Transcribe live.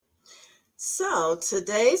So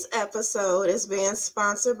today's episode is being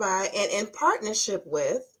sponsored by and in partnership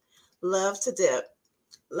with Love to Dip.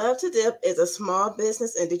 Love to Dip is a small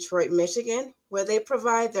business in Detroit, Michigan, where they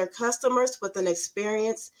provide their customers with an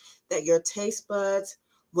experience that your taste buds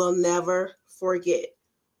will never forget.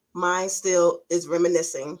 Mine still is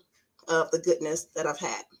reminiscing of the goodness that I've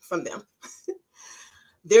had from them.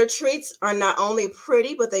 Their treats are not only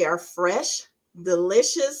pretty, but they are fresh,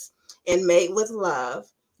 delicious, and made with love.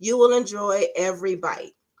 You will enjoy every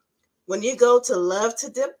bite. When you go to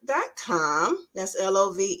lovetodip.com, that's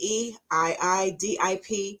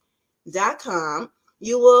LOVEIIDIP.com,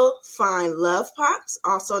 you will find Love Pops,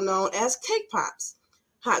 also known as Cake Pops,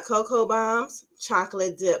 hot cocoa bombs,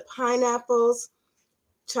 chocolate dip pineapples,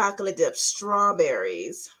 chocolate dip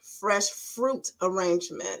strawberries, fresh fruit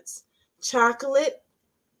arrangements, chocolate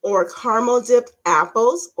or caramel dip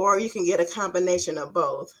apples, or you can get a combination of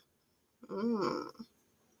both.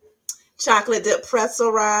 Chocolate dip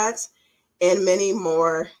pretzel rods, and many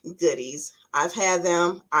more goodies. I've had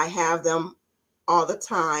them. I have them all the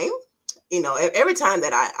time. Every time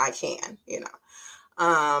that I can.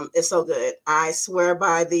 It's so good. I swear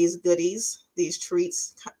by these goodies, these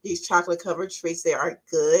treats, these chocolate covered treats. They are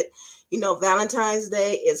good. Valentine's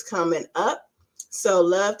Day is coming up. So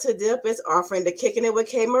Love to Dip is offering the Kicking It with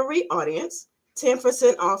K. Marie audience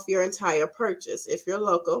 10% off your entire purchase if you're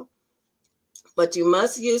local. But you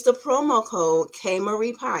must use the promo code K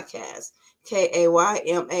Marie Podcast,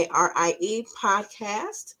 KAYMARIE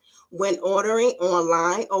Podcast, when ordering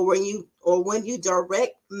online or when you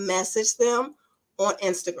direct message them on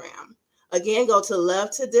Instagram. Again, go to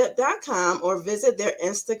lovetodip.com or visit their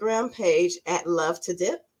Instagram page at Love to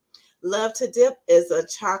Dip. Love to Dip is a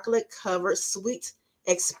chocolate-covered sweet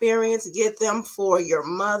experience. Get them for your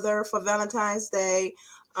mother for Valentine's Day,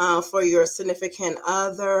 for your significant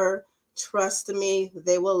other. Trust me,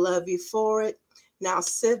 they will love you for it. Now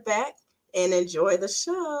sit back and enjoy the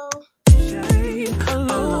show.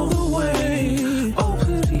 Along the way, oh,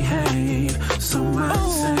 please behave. Some might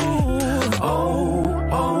say,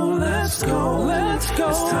 oh, let's go. It's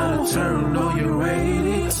time to turn on your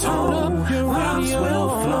radio. Rhymes will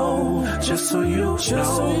flow, just so you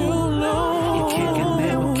know. You're kicking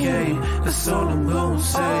it with K, that's all I'm gonna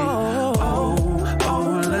say.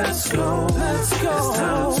 Oh, let's go. It's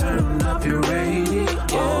time to turn up your radio.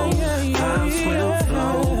 Rhymes will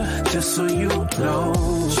flow, just so you know.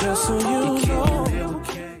 You're kicking it with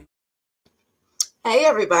K. Hey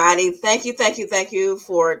everybody, thank you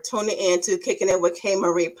for tuning in to Kicking It with K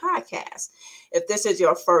Marie podcast. If this is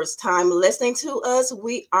your first time listening to us,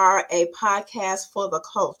 we are a podcast for the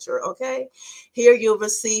culture, okay? Here you'll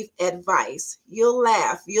receive advice, you'll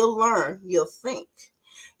laugh, you'll learn, you'll think.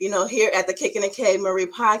 Here at the Kicking It K Marie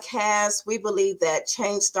podcast, we believe that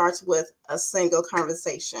change starts with a single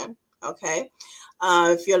conversation, okay?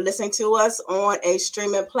 If you're listening to us on a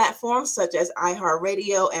streaming platform such as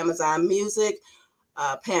iHeartRadio, Amazon Music,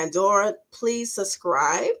 Pandora, please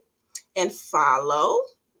subscribe and follow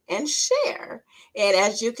and share. And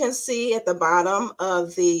as you can see at the bottom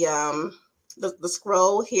of the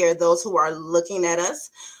scroll here, those who are looking at us,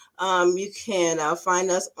 you can find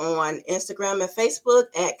us on Instagram and Facebook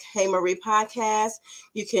at K Marie Podcast.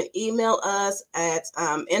 You can email us at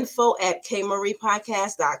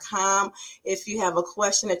info@kmariepodcast.com. If you have a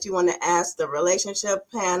question that you want to ask the relationship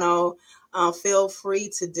panel, feel free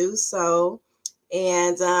to do so.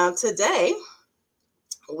 And today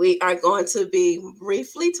we are going to be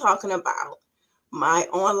briefly talking about my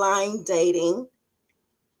online dating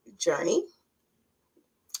journey.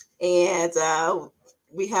 And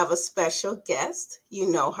we have a special guest. You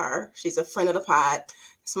know her. She's a friend of the pod.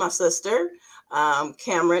 It's my sister,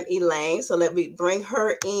 Cameron Elaine. So let me bring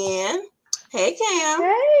her in. Hey, Cam.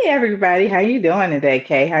 Hey, everybody. How you doing today,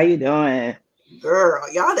 Kay? How you doing? Girl,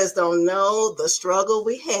 y'all just don't know the struggle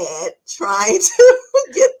we had trying to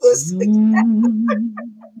get this together.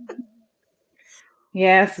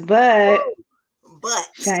 Yes, but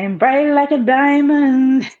shine bright like a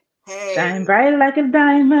diamond. Hey, Shine bright like a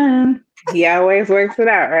diamond. He always works it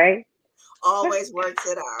out, right? always works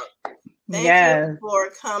it out. Thank you for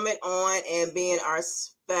coming on and being our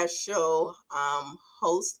special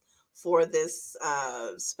host for this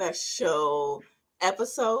special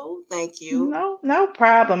episode. Thank you. No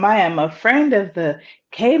problem. I am a friend of the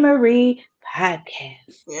K Marie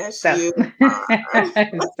podcast. Yes, you are.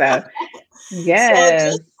 So, yes. So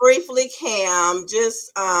just briefly, Cam,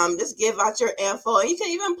 just give out your info. And you can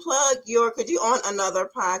even plug because you're on another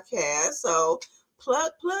podcast. So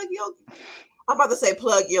plug your. I'm about to say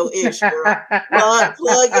plug your issue.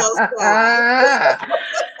 plug yourself.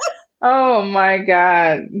 Oh my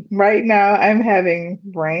God. Right now I'm having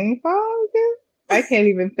brain fog. I can't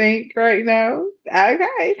even think right now.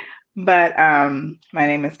 Okay. But my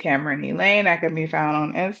name is Cameron Elaine. I can be found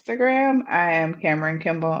on Instagram. I am Cameron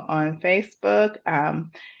Kimball on Facebook.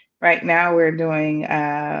 Right now we're doing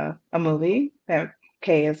a movie that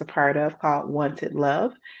Kay is a part of called Wanted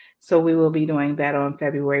Love. So we will be doing that on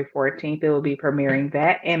February 14th. It will be premiering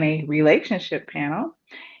that in a relationship panel.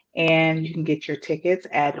 And you can get your tickets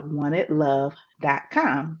at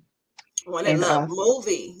wantedlove.com. And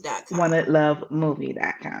Wantedlovemovie.com.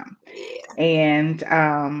 wantedlovemovie.com. Yeah. And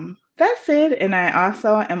that's it. And I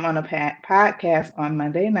also am on a podcast on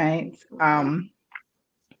Monday nights.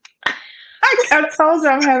 I told you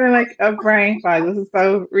I'm having like a brain fog. This is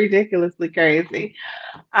so ridiculously crazy.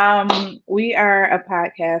 We are a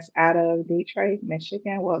podcast out of Detroit,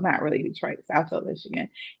 Michigan. Well, not really Detroit, Southfield, Michigan.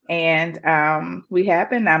 And we have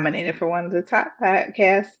been nominated for one of the top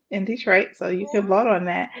podcasts in Detroit. So you can vote on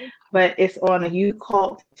that. But it's on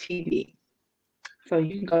UCult TV. So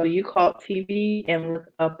you can go to UCult TV and look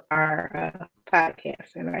up our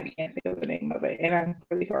podcast. And I can't think of the name of it. And I'm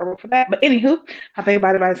really horrible for that. But anywho, I'll think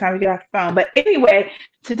about it by the time we get off the phone. But anyway,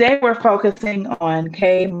 today we're focusing on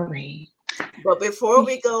K. Marie. But before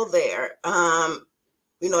we go there,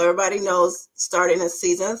 everybody knows starting in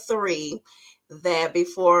season 3 that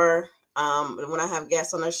before when I have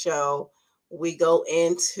guests on the show, we go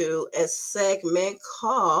into a segment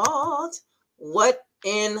called What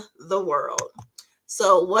in the World?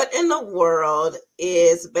 So What in the World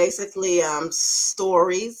is basically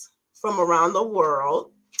stories from around the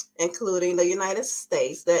world, including the United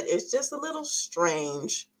States, that is just a little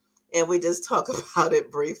strange. And we just talk about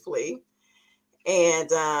it briefly. And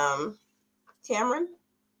Cameron?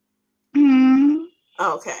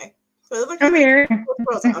 Okay. So I'm here.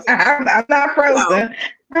 Okay. I'm not frozen.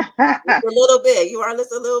 A little bit. You are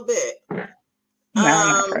just a little bit. No, I'm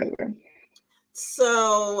not frozen.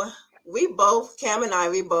 So Cam and I,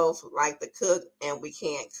 we both like to cook and we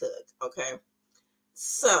can't cook. Okay.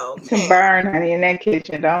 So to burn, honey, in that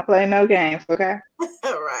kitchen. Don't play no games, okay?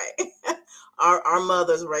 Right. Our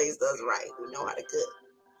mothers raised us right. We know how to cook.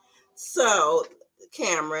 So,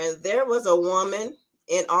 Cameron, there was a woman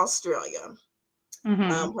in Australia.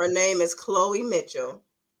 Mm-hmm. Her name is Chloe Mitchell.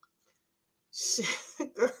 She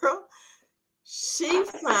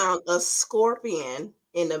found a scorpion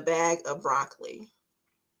in a bag of broccoli.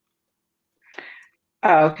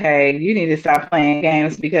 Okay, you need to stop playing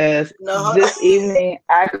games because this evening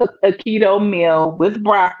I cooked a keto meal with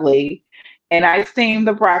broccoli and I steamed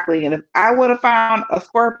the broccoli. And if I would have found a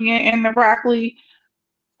scorpion in the broccoli,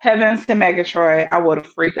 heavens to Megatroy, I would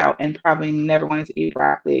have freaked out and probably never wanted to eat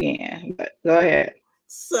broccoli again. But go ahead.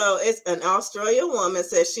 So it's an Australian woman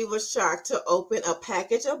says she was shocked to open a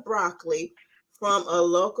package of broccoli from a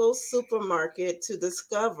local supermarket to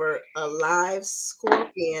discover a live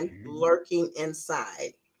scorpion lurking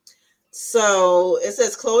inside. So it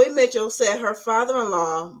says Chloe Mitchell said her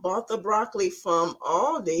father-in-law bought the broccoli from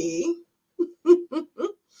Aldi in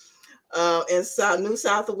New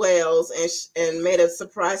South Wales and made a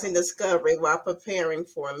surprising discovery while preparing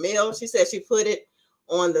for a meal. She said she put it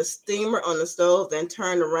on the steamer on the stove, then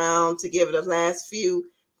turned around to give it the last few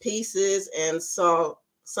pieces and saw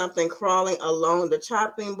something crawling along the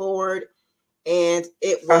chopping board, and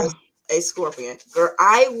it was a scorpion. Girl,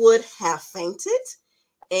 I would have fainted,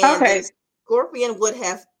 and the scorpion would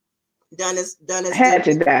have done his had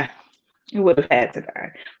to die. It would have had to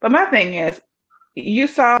die. But my thing is, you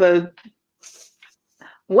saw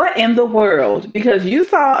what in the world? Because you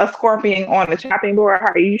saw a scorpion on the chopping board.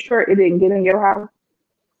 Are you sure it didn't get in your house?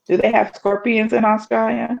 Do they have scorpions in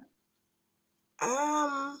Australia?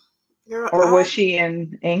 Or was she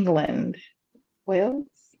in England? Wales?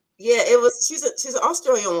 Yeah, it was. She's an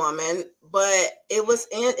Australian woman, but it was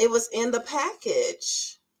in the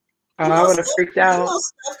package. I would have freaked out.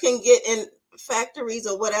 Stuff can get in factories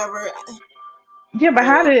or whatever. Yeah, but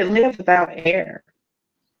how did it live without air?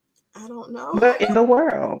 I don't know. But in the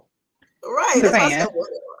world, right? That's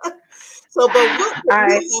so, but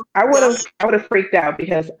I would have freaked out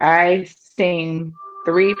because I seen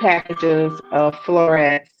 3 packages of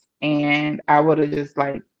florets. And I would have just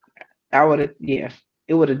it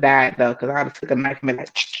would have died though, because I would have took a knife and been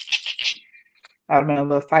like, I would have been a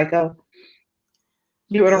little psycho.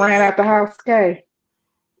 You would have ran out the house, Kay.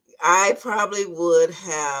 I probably would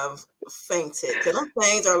have fainted because them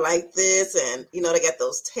things are like this, and they got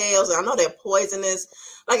those tails. And I know they're poisonous.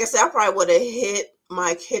 Like I said, I probably would have hit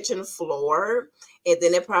my kitchen floor, and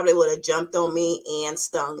then it probably would have jumped on me and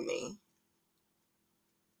stung me.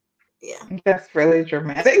 Yeah. That's really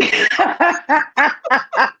dramatic.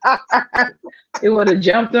 It would have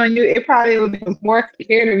jumped on you. It probably would have been more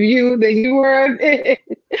scared of you than you were of it.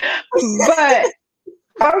 But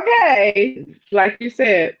Okay. Like you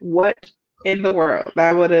said, what in the world?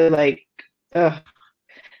 I would have like, ugh,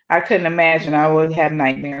 I couldn't imagine. I would have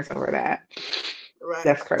nightmares over that. Right.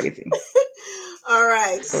 That's crazy. All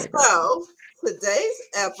right. So crazy. So today's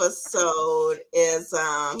episode is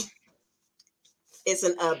it's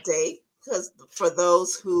an update because for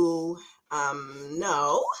those who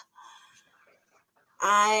know,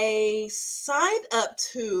 I signed up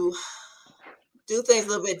to do things a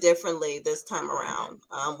little bit differently this time around,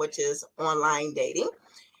 which is online dating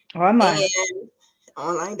Online. and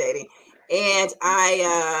online dating. And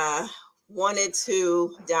I wanted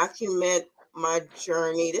to document my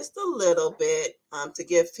journey just a little bit to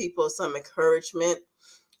give people some encouragement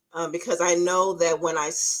because I know that when I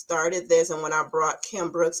started this and when I brought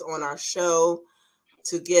Kim Brooks on our show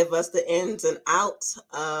to give us the ins and outs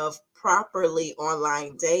of properly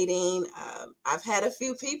online dating, I've had a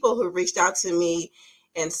few people who reached out to me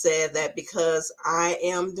and said that because I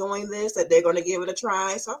am doing this, that they're going to give it a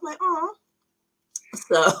try. So I'm like, oh.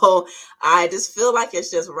 So I just feel like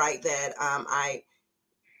it's just right that I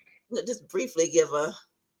just briefly give a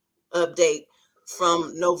update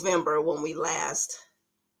from November when we last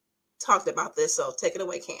talked about this. So take it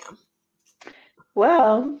away, Cam.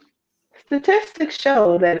 Well, statistics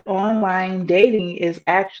show that online dating is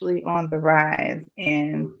actually on the rise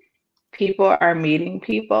and people are meeting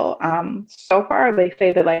people. So far, they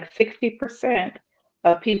say that like 60%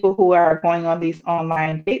 of people who are going on these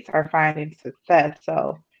online dates are finding success.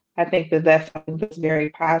 So I think that that's something that's very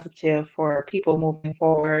positive for people moving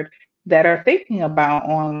forward that are thinking about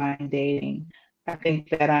online dating. I think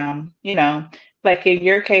that, like in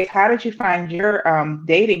your case, how did you find your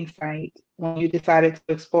dating site when you decided to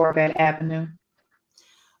explore that avenue?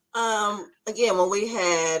 Again, when we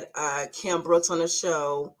had Kim Brooks on the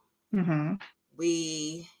show, Mm-hmm.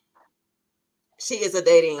 we she is a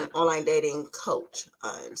dating online dating coach.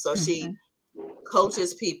 So Mm-hmm. she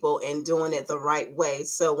coaches people in doing it the right way.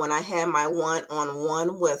 So when I had my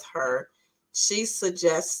one-on-one with her, she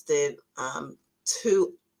suggested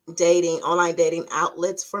two online dating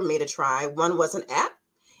outlets for me to try. One was an app,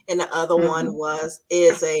 and the other one Mm-hmm.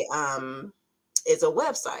 is a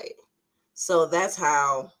website. So that's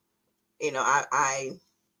how I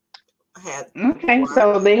had Okay, one.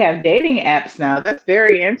 so they have dating apps now. That's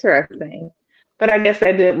very interesting. But I guess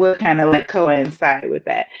that did would kind of like coincide with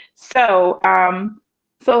that. So,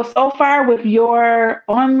 so far with your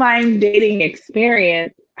online dating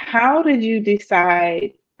experience, how did you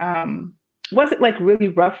decide? Was it like really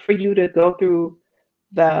rough for you to go through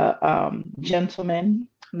the gentlemen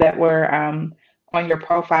that were on your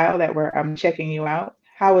profile that were checking you out?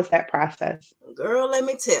 How was that process? Girl, let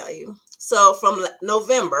me tell you. So from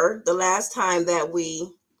November, the first time that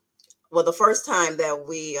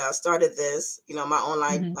we started this, my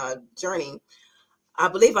online Hmm. journey, I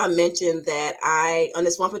believe I mentioned that on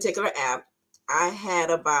this one particular app, I had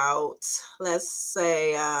about, let's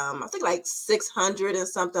say, I think like 600 and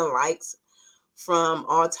something likes from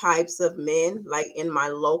all types of men, like in my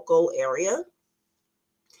local area.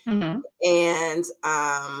 Hmm. And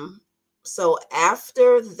so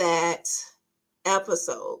after that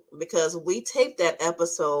episode, because we taped that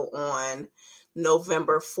episode on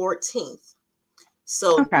November 14th.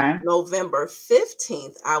 So Okay. November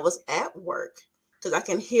 15th, I was at work because I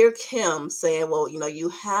can hear Kim saying, well, you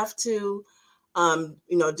have to,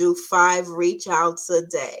 do 5 reach outs a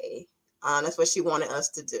day. That's what she wanted us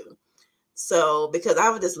to do. So because I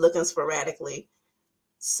was just looking sporadically.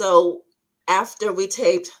 So after we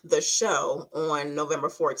taped the show on November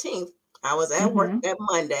 14th, I was at work Hmm. that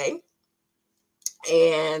Monday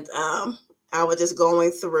and I was just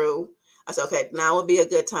going through. I said, okay, now would be a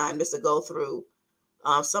good time just to go through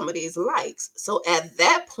some of these likes. So at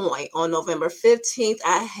that point on November 15th,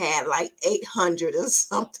 I had like 800 and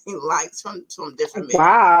something likes from different men.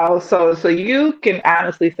 Wow. So you can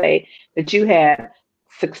honestly say that you had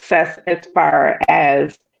success as far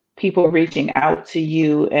as people reaching out to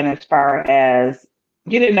you and as far as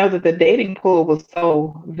you didn't know that the dating pool was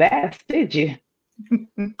so vast, did you?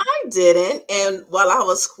 I didn't. And while I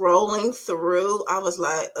was scrolling through, I was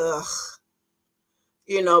like, ugh,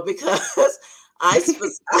 because I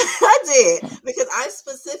did because I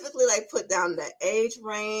specifically like put down the age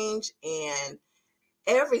range and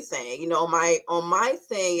everything. My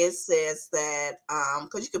thing it says that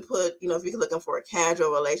because you can put, if you're looking for a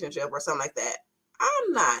casual relationship or something like that.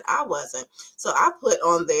 I wasn't. So I put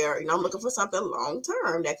on there, I'm looking for something long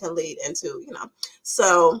term that can lead into,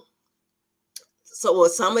 so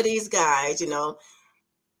with some of these guys,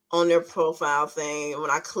 on their profile thing.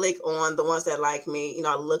 When I click on the ones that like me,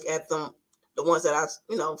 I look at them, the ones that I,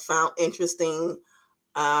 found interesting.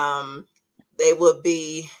 Um, they would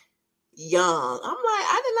be young. I'm like,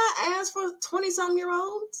 I did not ask for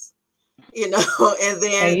 20-some-year-olds, and And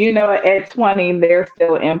then at 20, they're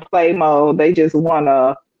still in play mode. They just want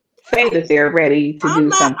to say that they're ready to I'm do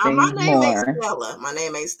not, my something name ain't more. Stella. My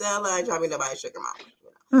name ain't Stella. I ain't trying to be nobody's sugar mama.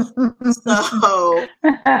 So,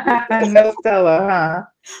 No Stella, huh?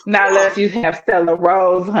 Not unless you have Stella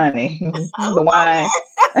Rose, honey. The wine.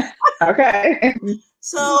 Okay.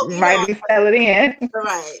 so, Might be Stella then.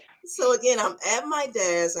 right. So again, I'm at my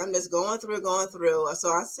desk. I'm just going through. So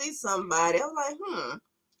I see somebody. I'm like, And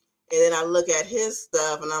then I look at his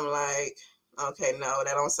stuff and I'm like, okay, no,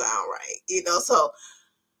 that don't sound right. So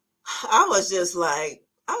I was just like,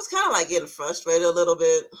 I was kind of like getting frustrated a little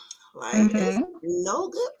bit. Like, it's no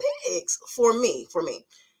good pics for me.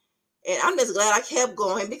 And I'm just glad I kept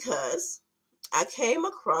going because I came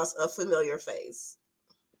across a familiar face.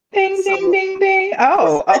 Ding, ding, ding, ding.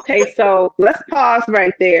 Oh, okay. So let's pause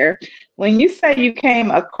right there. When you say you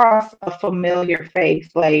came across a familiar face,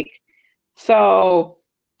 so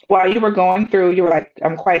while you were going through, you were like,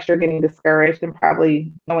 I'm quite sure getting discouraged and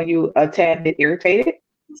probably knowing you a tad bit irritated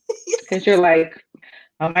because you're like,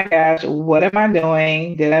 oh my gosh, what am I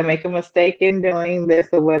doing? Did I make a mistake in doing this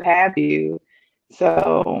or what have you?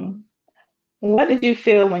 So, what did you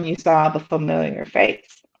feel when you saw the familiar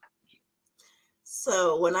face?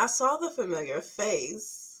 So when I saw the familiar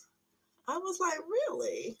face, I was like,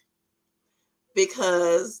 really?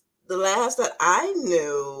 Because the last that I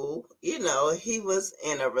knew, he was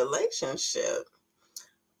in a relationship.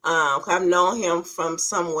 I've known him from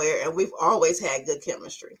somewhere, and we've always had good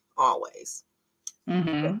chemistry, always.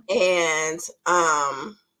 Mm-hmm. And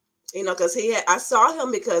because I saw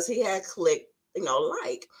him because he had clicked,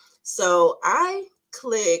 like. So I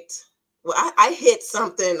clicked. Well, I hit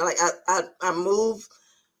something like I moved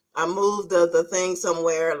the thing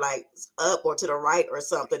somewhere like up or to the right or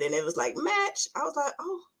something, and it was like match. I was like,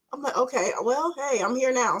 oh, I'm like, okay, well, hey, I'm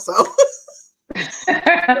here now. So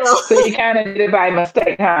so you kind of did it by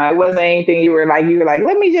mistake, huh? It wasn't anything you were like,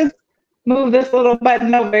 let me just move this little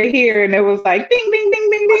button over here, and it was like ding, ding, ding,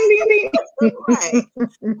 ding, ding, ding, ding. Right.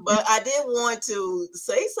 But I did want to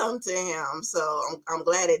say something to him, so I'm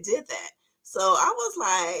glad it did that. So I was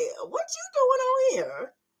like, what you doing on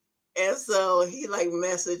here? And so he like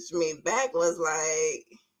messaged me back, was like,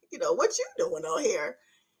 what you doing on here?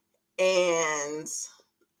 And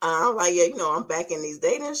I'm like, yeah, I'm back in these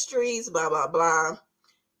dating streets, blah, blah, blah.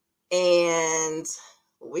 And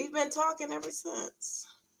we've been talking ever since.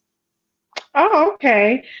 Oh,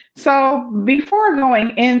 okay. So before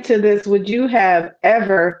going into this, would you have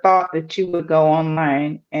ever thought that you would go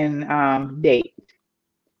online and date?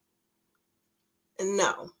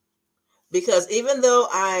 No, because even though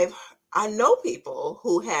I know people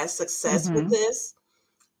who had success with this,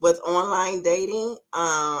 with online dating.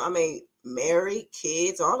 I mean, married,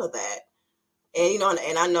 kids, all of that. And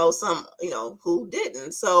and I know some, who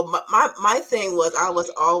didn't. So my thing was I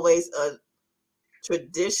was always a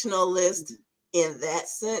traditionalist in that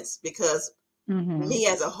sense because me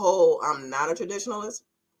as a whole, I'm not a traditionalist.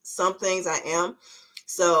 Some things I am.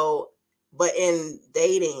 So, but in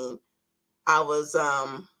dating, I was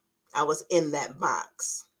in that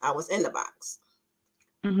box. I was in the box.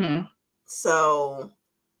 So,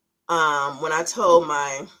 when I told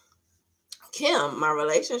Kim, my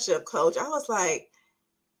relationship coach, I was like,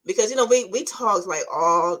 because we talked like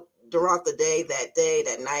all throughout the day,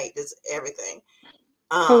 that night, just everything.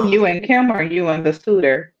 Who, you and Kim, or you and the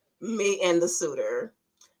suitor? Me and the suitor.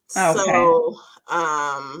 Okay. So,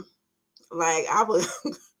 like I would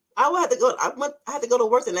have to go. I had to go to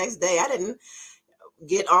work the next day. I didn't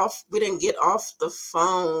get off. We didn't get off the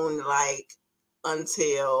phone like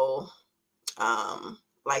until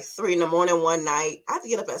like 3 a.m. one night. I had to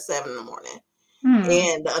get up at 7 a.m.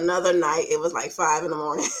 And another night it was like 5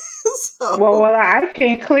 a.m. So well, I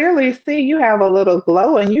can clearly see you have a little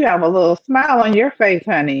glow and you have a little smile on your face,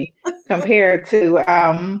 honey, compared to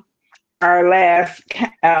our last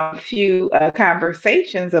few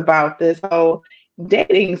conversations about this whole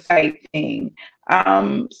dating site thing.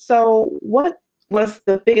 So what was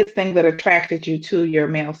the biggest thing that attracted you to your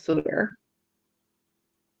male suitor?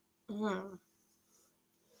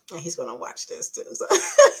 He's gonna watch this too. So.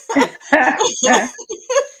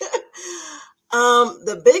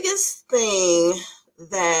 The biggest thing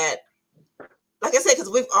that, like I said, because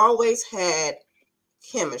we've always had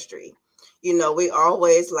chemistry, we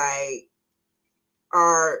always like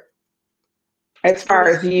are. As far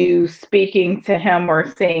as you speaking to him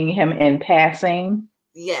or seeing him in passing?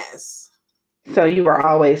 Yes. So you were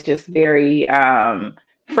always just very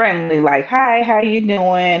friendly, like, hi, how you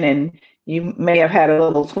doing? And you may have had a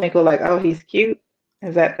little twinkle like, oh, he's cute.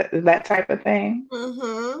 Is that type of thing?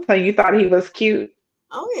 Mm-hmm. So you thought he was cute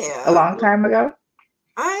Oh a yeah. long time ago?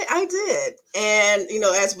 I did. And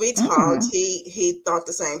as we talked, Mm. he thought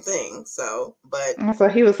the same thing. So, but So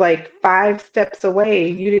he was like 5 steps away.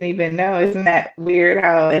 You didn't even know. Isn't that weird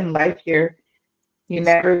how in life you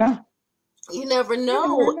never know. you never You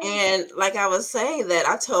never know. know. And like I was saying that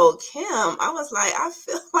I told Kim, I was like, I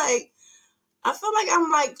feel like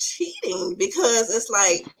I'm like cheating because it's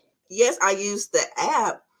like, yes, I used the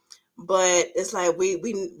app, but it's like we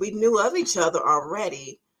knew of each other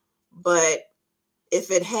already. But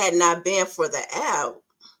if it had not been for the app,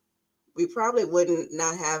 we probably wouldn't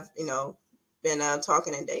not have been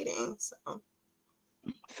talking and dating. So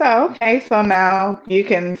So, okay, so now you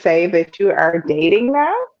can say that you are dating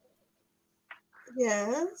now?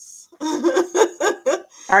 yes.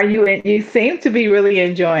 Are you seem to be really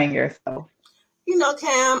enjoying yourself.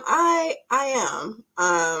 Cam, I am.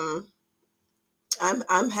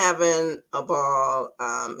 I'm having a ball.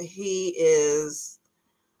 He is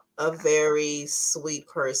a very sweet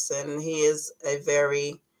person. He is a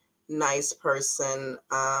very nice person.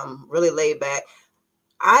 Really laid back.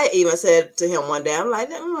 I even said to him one day, I'm like,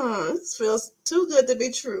 this feels too good to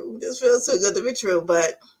be true. This feels too good to be true.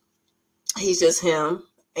 But he's just him.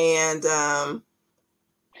 And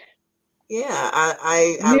yeah,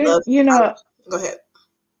 I You love. you know, Go ahead.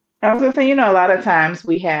 I was gonna say, a lot of times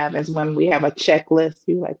we have is when we have a checklist,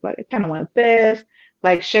 you like, but I kind of want this,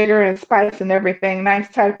 like sugar and spice and everything, nice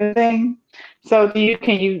type of thing. So do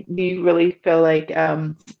you really feel like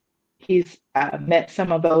he's met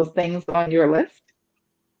some of those things on your list,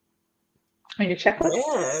 on your checklist?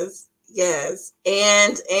 Yes, yes,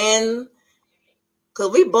 and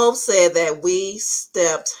because we both said that we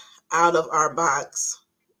stepped out of our box,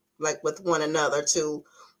 like with one another, to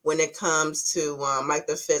when it comes to like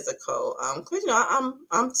the physical. Because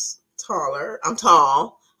I'm taller. I'm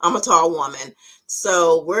tall. I'm a tall woman,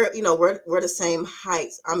 so we're the same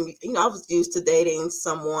heights. I was used to dating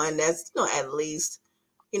someone that's at least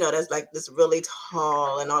that's like this really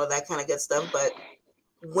tall and all of that kind of good stuff. But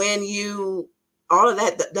when you all of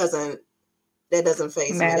that doesn't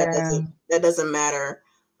phase me. That Matter. doesn't that doesn't matter.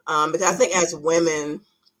 Because I think Okay. as women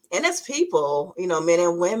and as people, men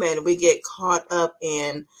and women, we get caught up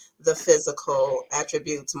in the physical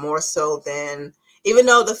attributes more so than, even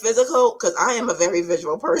though the physical, because I am a very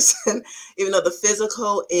visual person, even though the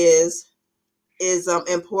physical is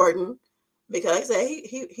important, because like I said,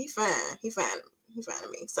 he fine. He fine to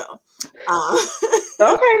me. So uh,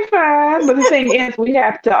 Okay, fine. But the thing is, we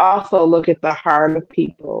have to also look at the heart of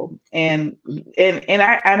people, and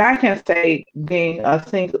I can say, being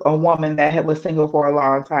a woman that was single for a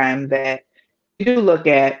long time, that you do look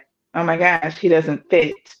at, oh my gosh, he doesn't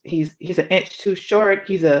fit. He's an inch too short.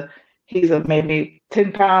 He's a maybe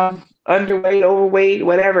 10 pounds underweight, overweight,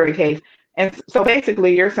 whatever the case. And so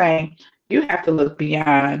basically, you're saying you have to look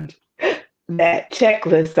beyond that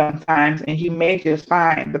checklist sometimes, and you may just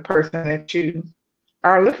find the person that you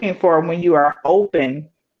are looking for when you are open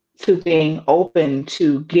to being open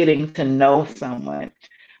to getting to know someone.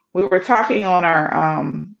 We were talking on our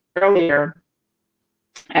earlier,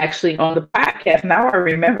 actually on the podcast. Now I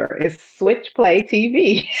remember it's Switchplay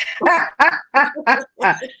TV.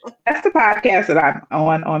 That's the podcast that I'm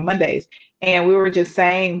on Mondays, and we were just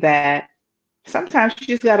saying that sometimes you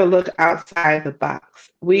just got to look outside the box.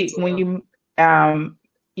 you We when do. you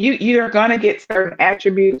you're gonna get certain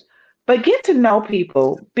attributes, but get to know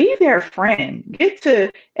people, be their friend,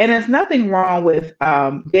 and there's nothing wrong with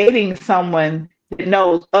dating someone that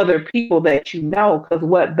knows other people that you know, because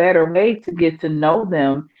what better way to get to know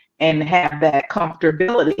them and have that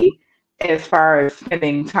comfortability as far as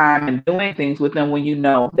spending time and doing things with them when you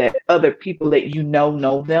know that other people that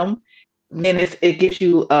know them, then it gives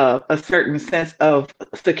you a certain sense of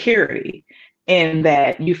security, in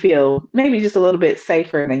that you feel maybe just a little bit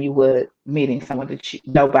safer than you would meeting someone that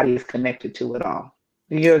nobody is connected to at all.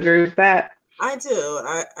 Do you agree with that? I do.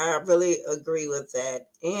 I really agree with that,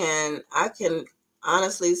 and I can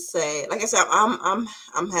honestly say, like I said,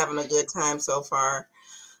 I'm having a good time so far.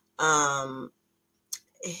 Um,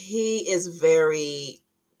 he is very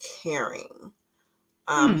caring.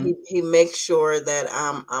 Hmm. He makes sure that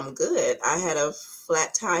I'm good. I had a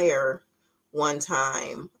flat tire one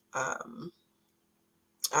time.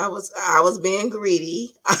 I was being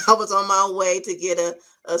greedy. I was on my way to get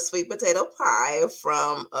a sweet potato pie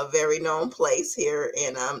from a very known place here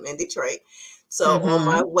in Detroit. So on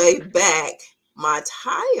my Mm-hmm. way back, my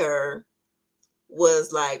tire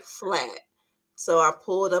was like flat. So I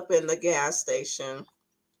pulled up in the gas station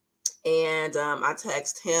and I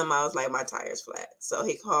texted him. I was like, my tire's flat. So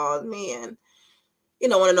he called me, and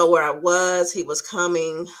want to know where I was. He was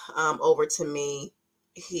coming over to me.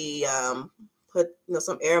 He put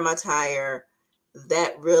some air in my tire.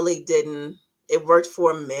 That really didn't. It worked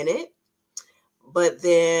for a minute, but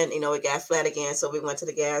then it got flat again. So we went to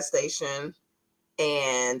the gas station,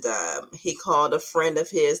 and he called a friend of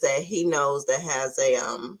his that he knows that has a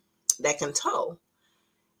that can tow,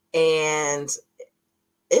 and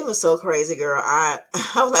it was so crazy, girl. I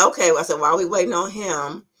was like, okay. I said, while we waiting on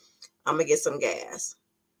him, I'm gonna get some gas.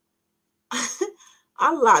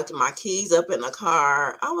 I locked my keys up in the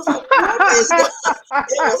car. I was like, what is going on?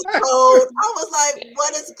 It was cold. I was like,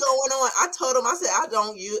 what is going on? I told him, I said,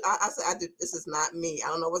 I said, this is not me. I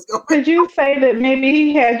don't know what's going on. Could you say that maybe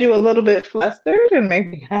he had you a little bit flustered and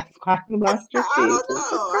maybe that's why you lost your I keys don't in the know.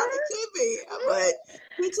 car? It could be. But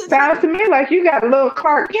he took Sounds to me like you got a little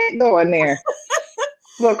Clark Kent going there.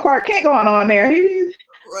 Little Clark Kent going on there.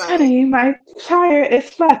 right. Honey, my tire is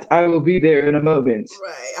flat. I will be there in a moment.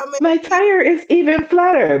 Right. I mean, My tire is even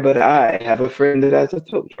flatter, but I have a friend that has a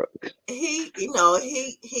tow truck.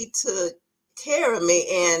 he took care of me.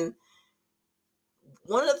 And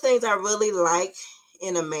one of the things I really like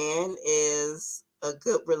in a man is a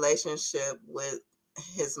good relationship with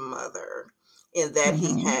his mother, in that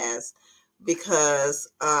he Hmm. has, because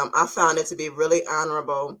I found it to be really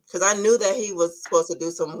honorable, because I knew that he was supposed to do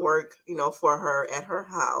some work, for her at her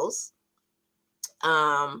house.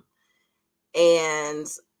 Um, and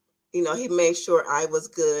he made sure I was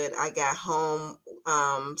good. I got home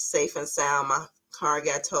safe and sound. My car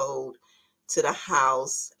got towed to the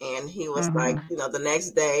house, and he was like, Hmm. the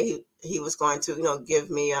next day he was going to, give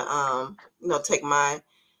me take my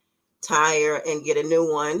tire and get a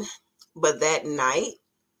new one. But that night,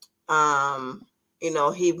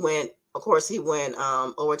 he went. Of course, he went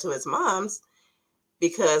over to his mom's,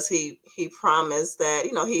 because he promised that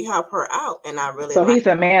he help her out, and I really So like. he's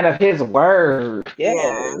a man of his word. Yes,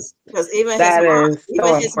 Yes, because even his that mom, is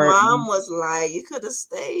so important. was like, "You could have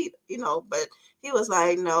stayed," but he was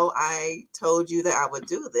like, "No, I told you that I would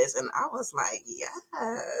do this," and I was like,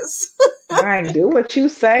 "Yes." Right. Do what you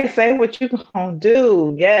say. Say what you gonna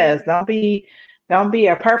do. Yes. Don't be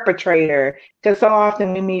a perpetrator. Because so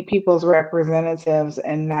often we meet people's representatives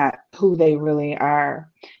and not who they really are.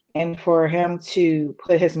 And for him to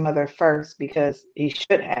put his mother first because he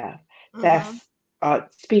should have, Mm-hmm. that's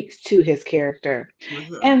speaks to his character.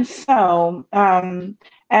 Mm-hmm. And so,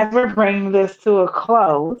 as we're bringing this to a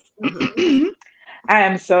close, Mm-hmm. I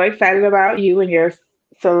am so excited about you and your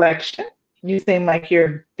selection. You seem like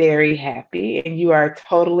you're very happy and you are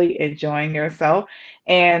totally enjoying yourself.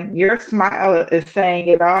 And your smile is saying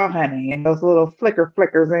it all, honey. And those little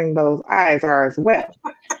flickers in those eyes are as well.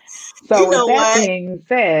 So, You with know that what? being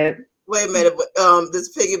said, Wait a minute. This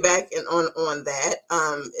piggybacking on that.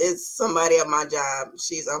 It's somebody at my job.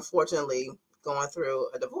 She's unfortunately going through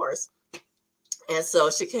a divorce, and so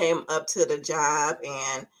she came up to the job,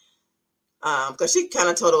 and because she kind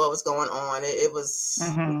of told her what was going on. It was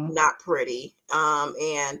mhm. not pretty.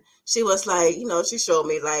 And she was like, she showed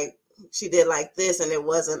me, like, she did like this, and it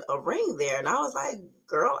wasn't a ring there. And I was like,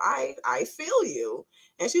 girl, I feel you.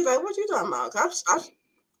 And she's like, what you talking about? I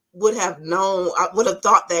would have known, I would have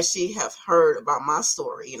thought that she have heard about my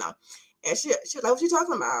story, And she was like, what you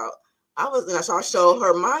talking about? So I showed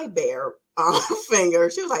her my bare finger.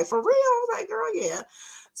 She was like, for real? I was like, girl, yeah.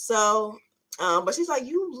 So, but she's like,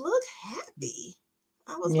 you look happy.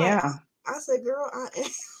 I was like, Yeah. I said, girl, I am.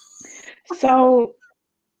 So,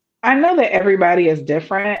 I know that everybody is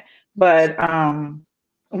different, but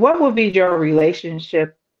what would be your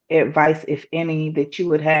relationship advice, if any, that you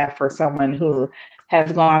would have for someone who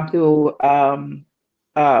has gone through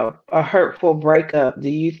a hurtful breakup? Do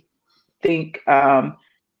you think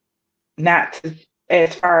not to,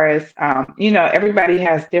 as far as everybody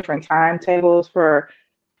has different timetables for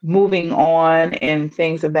moving on and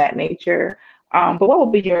things of that nature. But what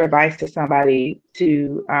would be your advice to somebody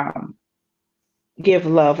to give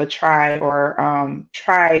love a try, or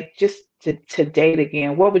try just to date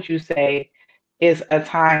again? What would you say is a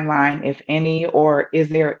timeline, if any, or is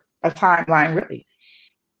there a timeline really?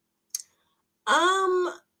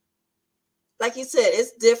 Um, like you said,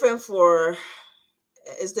 it's different for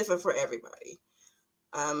everybody.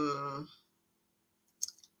 Um,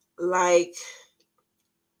 like,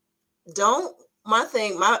 don't my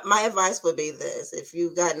advice would be this: if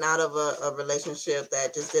you've gotten out of a relationship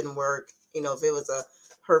that just didn't work, if it was a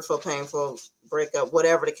hurtful, painful breakup,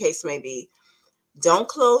 whatever the case may be, don't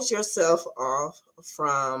close yourself off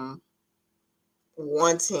from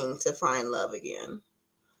wanting to find love again.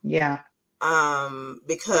 Yeah.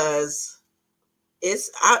 Because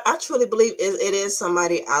I truly believe it is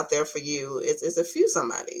somebody out there for you. It's a few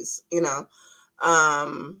somebodies,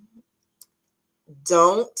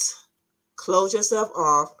 Don't close yourself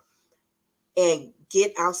off and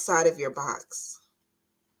get outside of your box.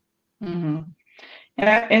 Mm-hmm.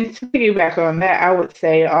 And to piggyback on that, I would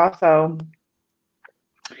say also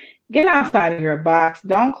get outside of your box.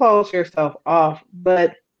 Don't close yourself off,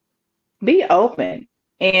 but be open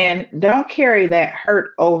and don't carry that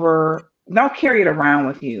hurt over, don't carry it around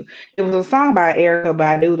with you. It was a song by Erica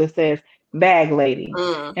Badu that says, Bag Lady.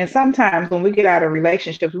 Mm. And sometimes when we get out of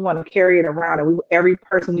relationships, we want to carry it around, and every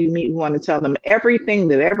person we meet, we want to tell them everything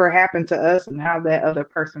that ever happened to us and how that other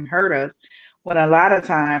person hurt us. When a lot of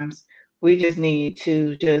times we just need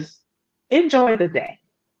to just enjoy the day.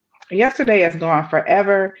 Yesterday is gone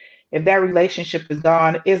forever. If that relationship is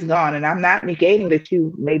gone, it's gone. And I'm not negating that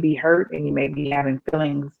you may be hurt and you may be having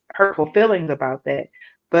feelings, hurtful feelings about that.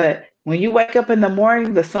 But when you wake up in the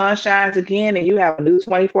morning, the sun shines again and you have a new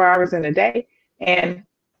 24 hours in a day. And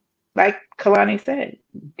like Kalani said,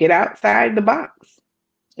 get outside the box.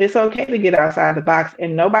 It's okay to get outside the box,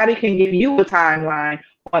 and nobody can give you a timeline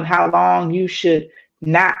on how long you should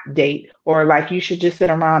not date, or like you should just sit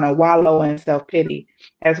around and wallow in self-pity.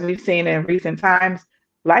 As we've seen in recent times,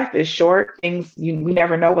 life is short. We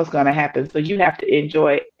never know what's going to happen. So you have to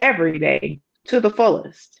enjoy every day to the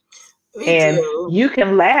fullest. Me And too. you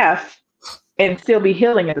can laugh and still be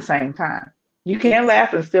healing at the same time. You can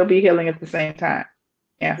laugh and still be healing at the same time.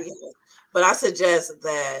 Yeah. But I suggest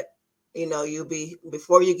that, you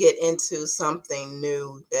before you get into something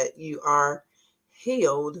new, that you are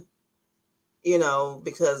healed,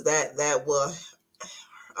 because that will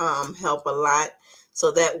help a lot.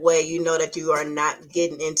 So that way, that you are not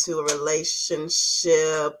getting into a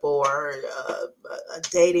relationship or a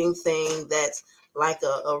dating thing that's like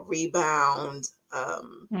a rebound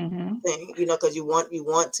Mm-hmm. thing, because you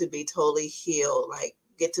want to be totally healed, like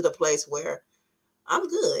get to the place where I'm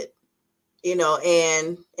good, and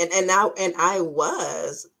I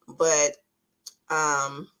was, but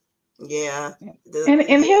yeah,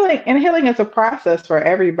 And healing is a process for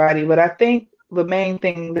everybody, but I think the main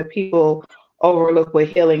thing that people overlook with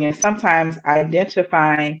healing is sometimes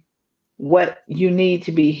identifying what you need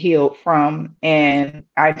to be healed from and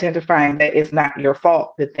identifying that it's not your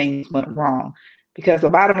fault that things went wrong. Because the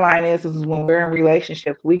bottom line is when we're in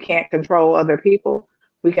relationships, we can't control other people.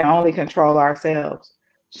 We can only control ourselves.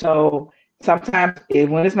 So sometimes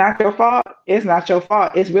when it's not your fault, it's not your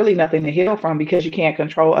fault. It's really nothing to heal from because you can't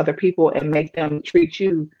control other people and make them treat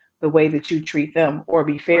you the way that you treat them or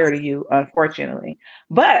be fair to you, unfortunately.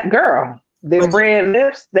 But girl, the but red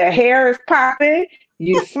lips, the hair is popping,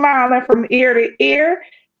 you smiling from ear to ear.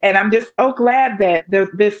 And I'm just so glad that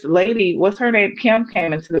this lady, what's her name, Kim,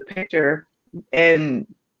 came into the picture and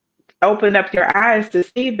opened up your eyes to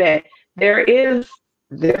see that there's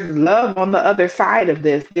love on the other side of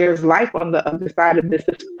this. There's life on the other side of this.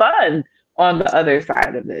 It's fun on the other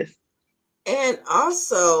side of this. and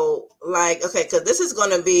also, like, okay, because this is going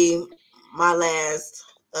to be my last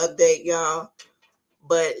update, y'all.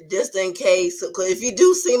 But just in case, because if you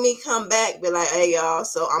do see me come back, be like, hey, y'all,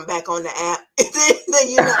 so I'm back on the app. then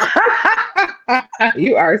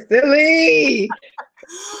You are silly.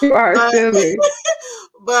 You are But, silly. She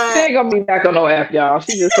but, ain't gonna be back on no app, y'all.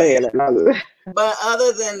 She just saying it. but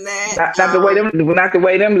other than that, Not the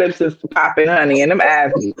way them lips is popping, honey, and them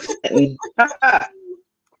eyes. well,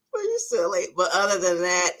 you silly. But other than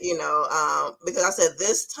that, because I said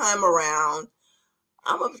this time around,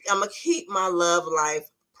 I'm gonna keep my love life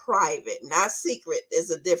private, not secret. There's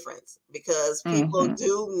a difference because people Hmm.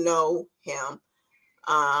 do know him.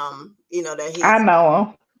 That I he's, know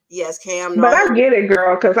him. yes, Cam But know I him. get it,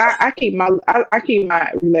 girl, because I keep my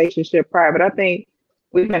relationship private. I think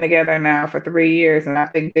we've been together now for 3 years, and I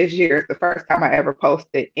think this year is the first time I ever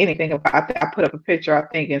posted anything about that. I put up a picture, I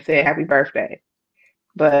think, and said happy birthday.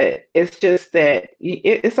 But it's just that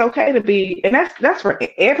it's okay to be, and that's for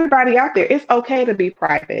everybody out there. It's okay to be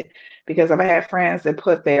private because I've had friends that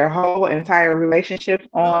put their whole entire relationship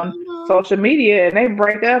on Mhm. social media, and they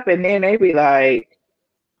break up, and then they be like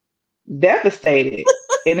devastated.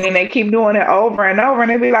 And then they keep doing it over and over.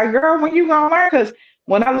 And they be like, girl, when you gonna learn? Because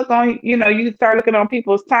when I look on, you start looking on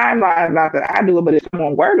people's timelines, not that I do it, but if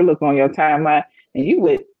someone were to look on your timeline and you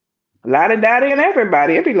would la da daddy and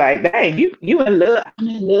everybody, it'd be like, dang, you in love. I'm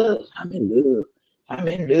in love. I'm in love. I'm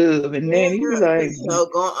in love. And Yeah, then you be girl, like, because I'm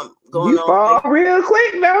going you on. fall real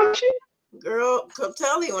quick, don't you? Girl, come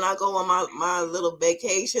tell you when I go on my little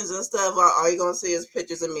vacations and stuff, all you gonna see is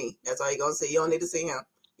pictures of me. That's all you gonna see. You don't need to see him.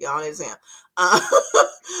 Y'all need to see him. Uh,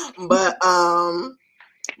 but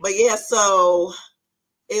but yeah, so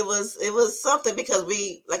it was something because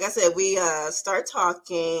we, like I said, we start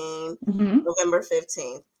talking Hmm. November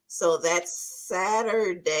 15th. So that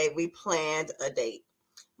Saturday we planned a date,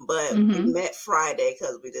 but we Mm-hmm. met Friday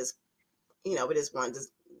because we just wanted to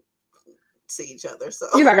see each other. So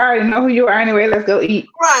He's like, I already know who you are anyway. Let's go eat.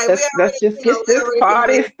 right, Let's just get this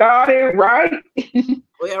party started, right?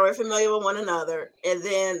 we already familiar with one another. And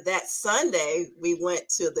then that Sunday we went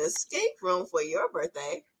to the escape room for your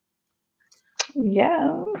birthday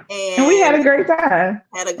Yeah. And we had and a great time.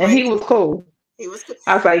 had a And great he was cool. he was cool.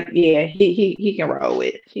 I was like, yeah, he can roll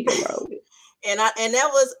with it. He can roll with it. And that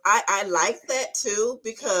was I like that too,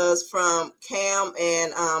 because from Cam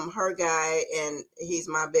and her guy, and he's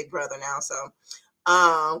my big brother now, so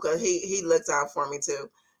because he looks out for me too.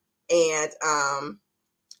 And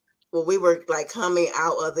well, we were like coming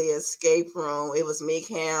out of the escape room. It was me,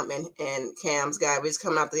 Cam, and Cam's guy. We was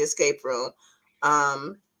coming out the escape room.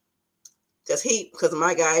 Because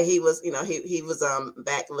my guy, he was, he was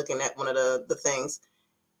back looking at one of the things.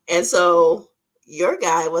 And so your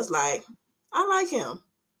guy was like, I like him.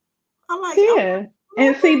 I like him. Yeah.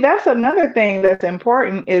 And see, that's another thing that's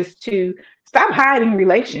important is to stop hiding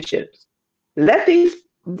relationships. Let these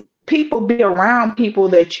people be around people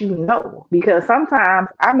that you know, because sometimes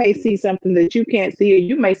I may see something that you can't see, or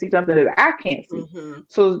you may see something that I can't see. Mm-hmm.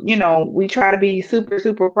 So, we try to be super,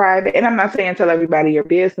 super private. And I'm not saying tell everybody your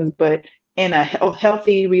business, but in a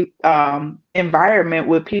healthy environment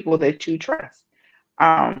with people that you trust.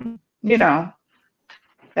 You know,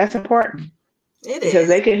 that's important. It Because is.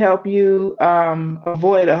 they can help you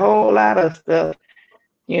avoid a whole lot of stuff,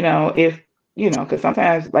 if because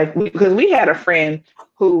sometimes because we had a friend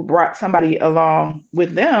who brought somebody along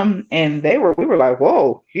with them, and we were like,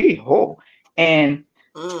 whoa, and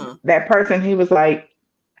that person, he was like,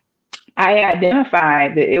 I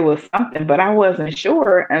identified that it was something, but I wasn't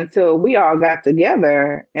sure until we all got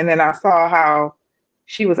together, and then I saw how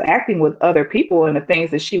she was acting with other people and the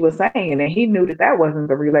things that she was saying, and then he knew that that wasn't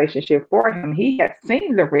the relationship for him. He had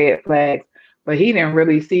seen the red flags, but he didn't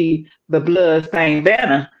really see the blood-stained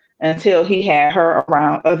banner until he had her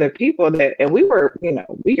around other people and we were,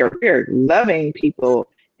 we're loving people,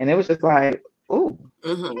 and it was just like, oh,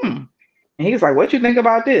 and he was like, what you think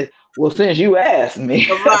about this? Well, since you asked me,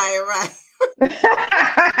 right.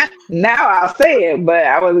 now I'll say it, but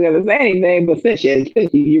I wasn't gonna say anything. But since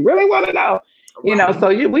you really want to know, so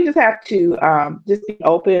we just have to just be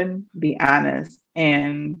open, be honest,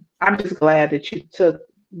 and I'm just glad that you took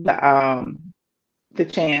the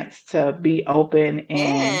chance to be open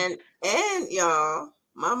and y'all,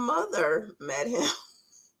 my mother met him.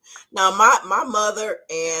 Now my mother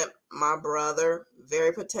and my brother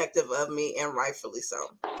very protective of me, and rightfully so.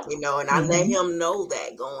 And I let him know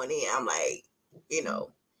that going in. I'm like,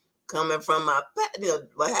 coming from my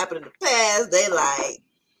what happened in the past, they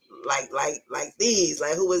like these,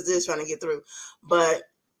 like, who is this trying to get through? But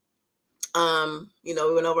we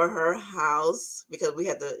went over her house because we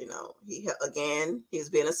had to, he was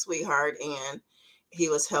being a sweetheart, and he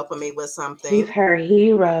was helping me with something. He's her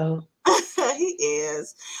hero. He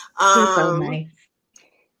is. He's so nice.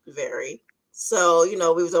 Very. So,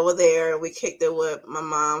 we was over there and we kicked it with my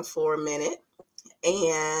mom for a minute,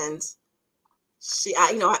 and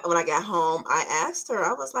when I got home, I asked her,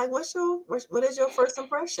 I was like, what is your first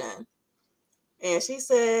impression? And she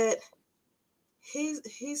said, he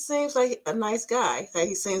seems like a nice guy.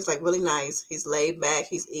 He seems like really nice. He's laid back.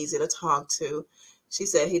 He's easy to talk to. She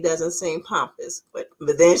said he doesn't seem pompous, but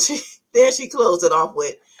then she closed it off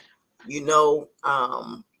with,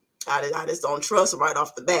 I just don't trust right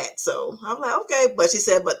off the bat. So I'm like, okay. But she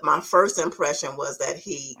said, but my first impression was that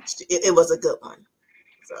it was a good one.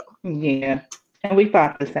 So yeah, and we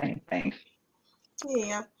thought the same thing.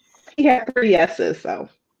 Yeah, he had 3 yeses, so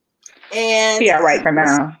and he all right for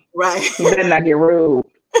now. Right, he better not get rude.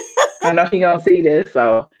 I know he gonna see this,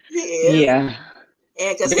 so he is. Yeah.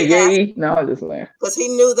 And because he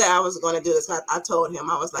knew that I was going to do this. I told him,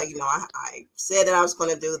 I was like, I said that I was going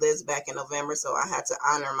to do this back in November, so I had to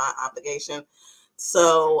honor my obligation.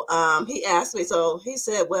 So he asked me, so he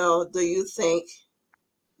said, well, do you think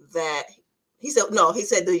that, he said, no, he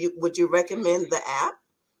said, would you recommend the app?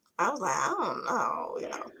 I was like, I don't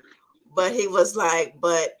know, but he was like,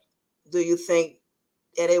 but do you think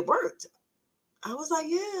that it worked? I was like,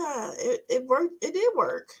 yeah, it worked. It did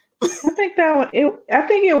work. I think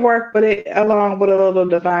it worked, but it along with a little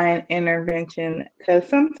divine intervention, because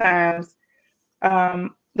sometimes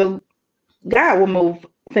the God will move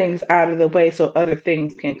things out of the way so other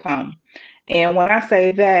things can come. And when I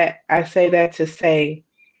say that to say,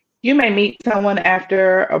 you may meet someone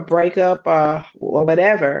after a breakup or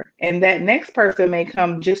whatever, and that next person may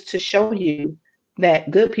come just to show you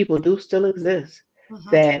that good people do still exist,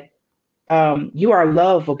 that you are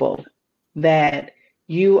lovable, that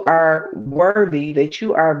you are worthy, that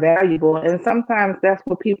you are valuable. And sometimes that's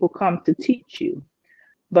what people come to teach you.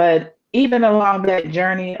 But even along that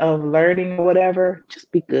journey of learning or whatever,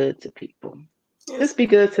 just be good to people. Yes. Just be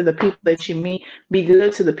good to the people that you meet. Be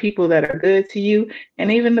good to the people that are good to you.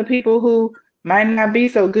 And even the people who might not be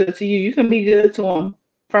so good to you, you can be good to them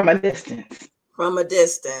from a distance. From a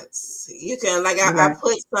distance. You can, like, I Right.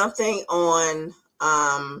 put something on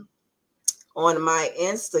my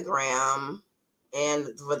Instagram,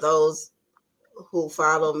 and for those who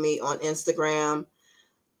follow me on Instagram,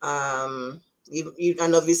 you I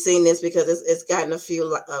don't know if you've seen this because it's gotten a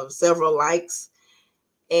few several likes,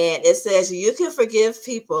 and it says you can forgive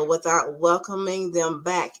people without welcoming them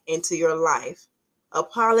back into your life.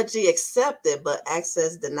 Apology accepted, but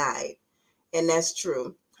access denied, and that's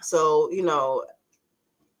true. So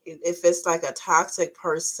if it's like a toxic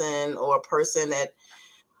person or a person that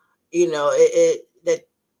that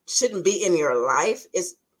shouldn't be in your life,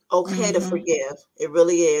 it's okay to Hmm. forgive. It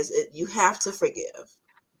really is. You have to forgive,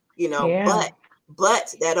 Yeah.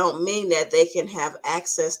 but that don't mean that they can have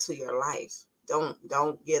access to your life.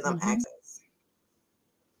 Don't give them Hmm. access.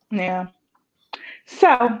 Yeah.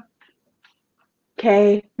 So,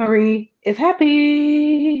 Kay Marie is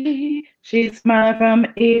happy. She's smiling from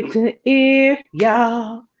ear to ear,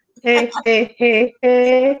 y'all. Hey, hey, hey,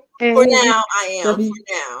 hey, For hey. now, I So am. For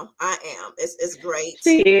now, I am. It's great.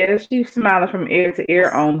 she is. She's smiling from ear to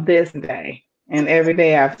ear on this day and every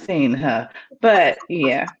day I've seen her. But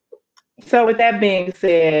yeah. So with that being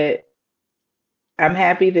said, I'm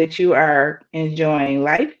happy that you are enjoying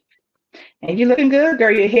life and you're looking good,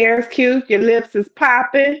 girl. Your hair is cute. Your lips is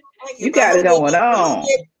popping. Thank you. You But got it going on.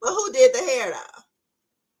 who did the hair though?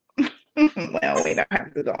 Well, we don't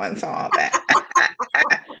have to go into all that.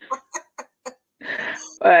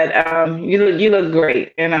 But you look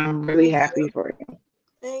great, and I'm really Thank happy you. for you.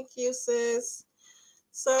 Thank you, sis.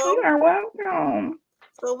 You So are welcome.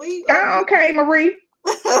 so we Okay, Marie.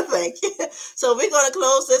 thank you. So we're gonna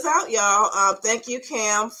close this out, y'all. Thank you,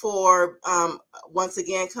 Cam, for once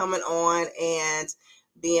again coming on and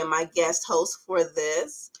being my guest host for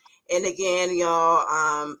this. And again,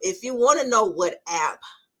 y'all, if you want to know what app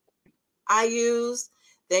I use,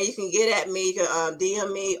 then you can get at me. You can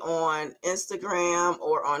DM me on Instagram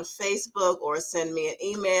or on Facebook, or send me an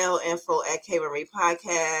email, info@K-Marie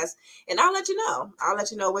Podcast, and I'll let you know. I'll let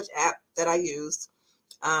you know which app that I use.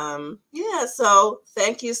 Yeah, so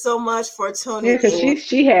thank you so much for Yeah, tuning because in.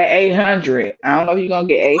 she had 800. I don't know if you're gonna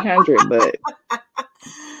get 800, but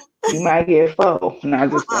you might get four. No, I'm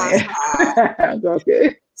just playing. Stop.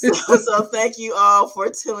 Okay. So thank you all for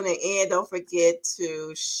tuning in. Don't forget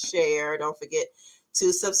to share. Don't forget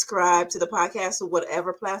to subscribe to the podcast or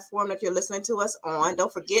whatever platform that you're listening to us on.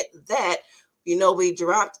 Don't forget that we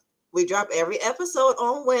drop every episode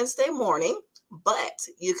on Wednesday morning, but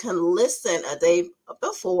you can listen a day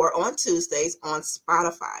before on Tuesdays on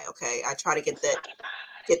Spotify. Okay, I try to get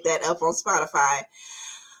that up on Spotify.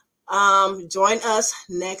 Join us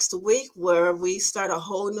next week where we start a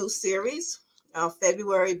whole new series.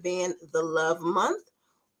 February being the love month,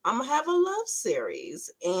 I'm gonna have a love series,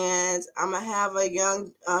 and I'm gonna have a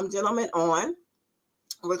young gentleman on.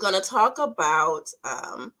 We're gonna talk about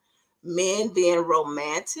men being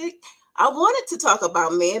romantic. I wanted to talk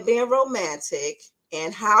about men being romantic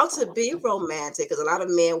and how to be romantic, because a lot of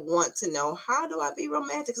men want to know, how do I be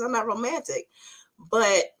romantic? Because I'm not romantic.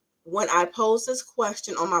 But when I posed this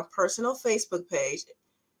question on my personal Facebook page,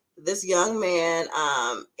 this young man,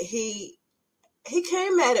 he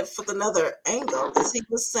came at it with another angle, because he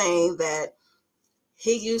was saying that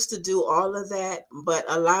he used to do all of that, but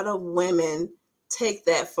a lot of women take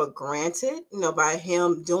that for granted, by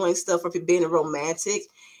him doing stuff or being romantic.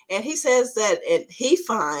 And he says that, and he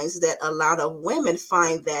finds that a lot of women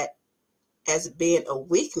find that as being a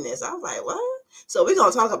weakness. I was like, what? So we're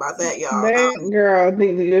gonna talk about that, y'all. That girl,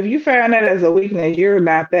 if you find that as a weakness, you're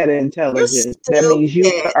not that You're intelligent. That means you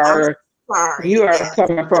stupid. I'm are sorry. you are Yeah.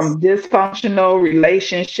 coming from dysfunctional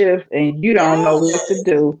relationships and you don't know what to Yes.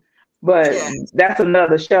 do. But Yes. that's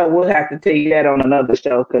another show. We'll have to tell you that on another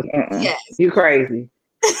show because Yes. you crazy.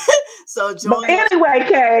 So But join us. anyway,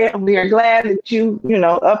 Kay, we are glad that you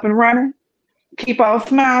up and running. Keep on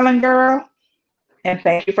smiling, girl. And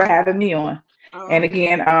thank you for having me on. And Um,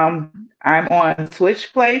 again, I'm on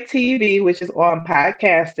Switchplay TV, which is on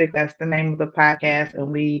Podcastic. That's the name of the podcast.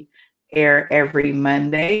 And we air every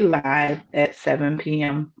Monday live at 7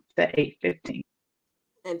 p.m. to 8:15.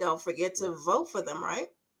 and don't forget to vote for them, right?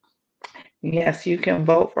 Yes, you can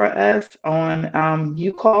vote for us on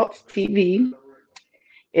UCalls TV.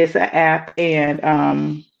 It's an app,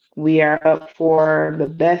 and we are up for the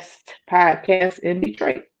best podcast in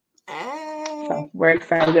Detroit. So we're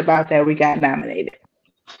excited about that. We got nominated.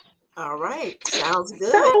 All right. Sounds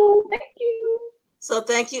good. So thank you. So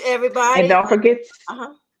thank you, everybody. And don't forget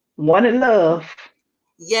Wanted Love.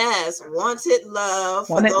 Yes, Wanted Love.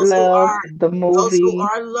 For Wanted those Love, the movie. Those who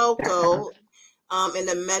are local in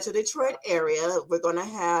the Metro Detroit area, we're going to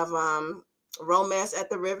have Romance at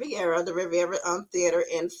the Riviera Theater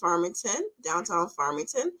in Farmington, downtown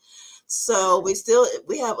Farmington. So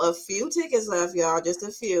we have a few tickets left, y'all, just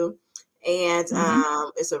a few. And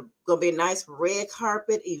it's going to be a nice red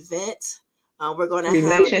carpet event. We're going to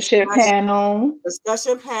have a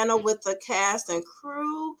discussion panel with the cast and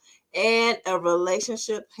crew and a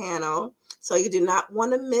relationship panel. So you do not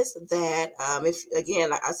want to miss that. If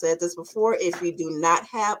again, like I said this before, if you do not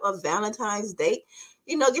have a Valentine's date,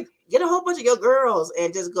 get a whole bunch of your girls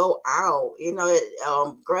and just go out.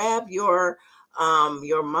 Grab your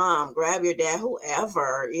mom, grab your dad,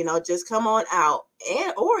 whoever. Just come on out.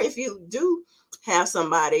 Or if you do have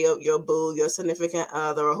somebody, your boo, your significant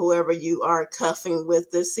other, or whoever you are cuffing with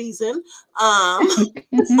this season, come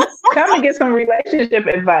and get some relationship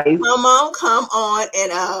advice. Come on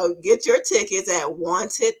and get your tickets at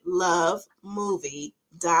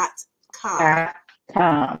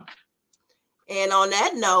wantedlovemovie.com. And on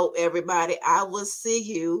that note, everybody, I will see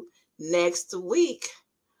you next week.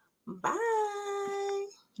 Bye.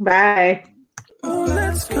 Bye. Oh,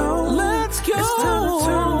 let's go. Let's go. It's time to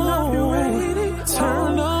turn up your radio.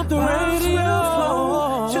 Turn up the radio.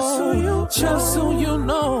 Just so you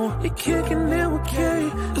know, you're kicking it with K.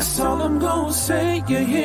 That's all I'm gonna say. You're here.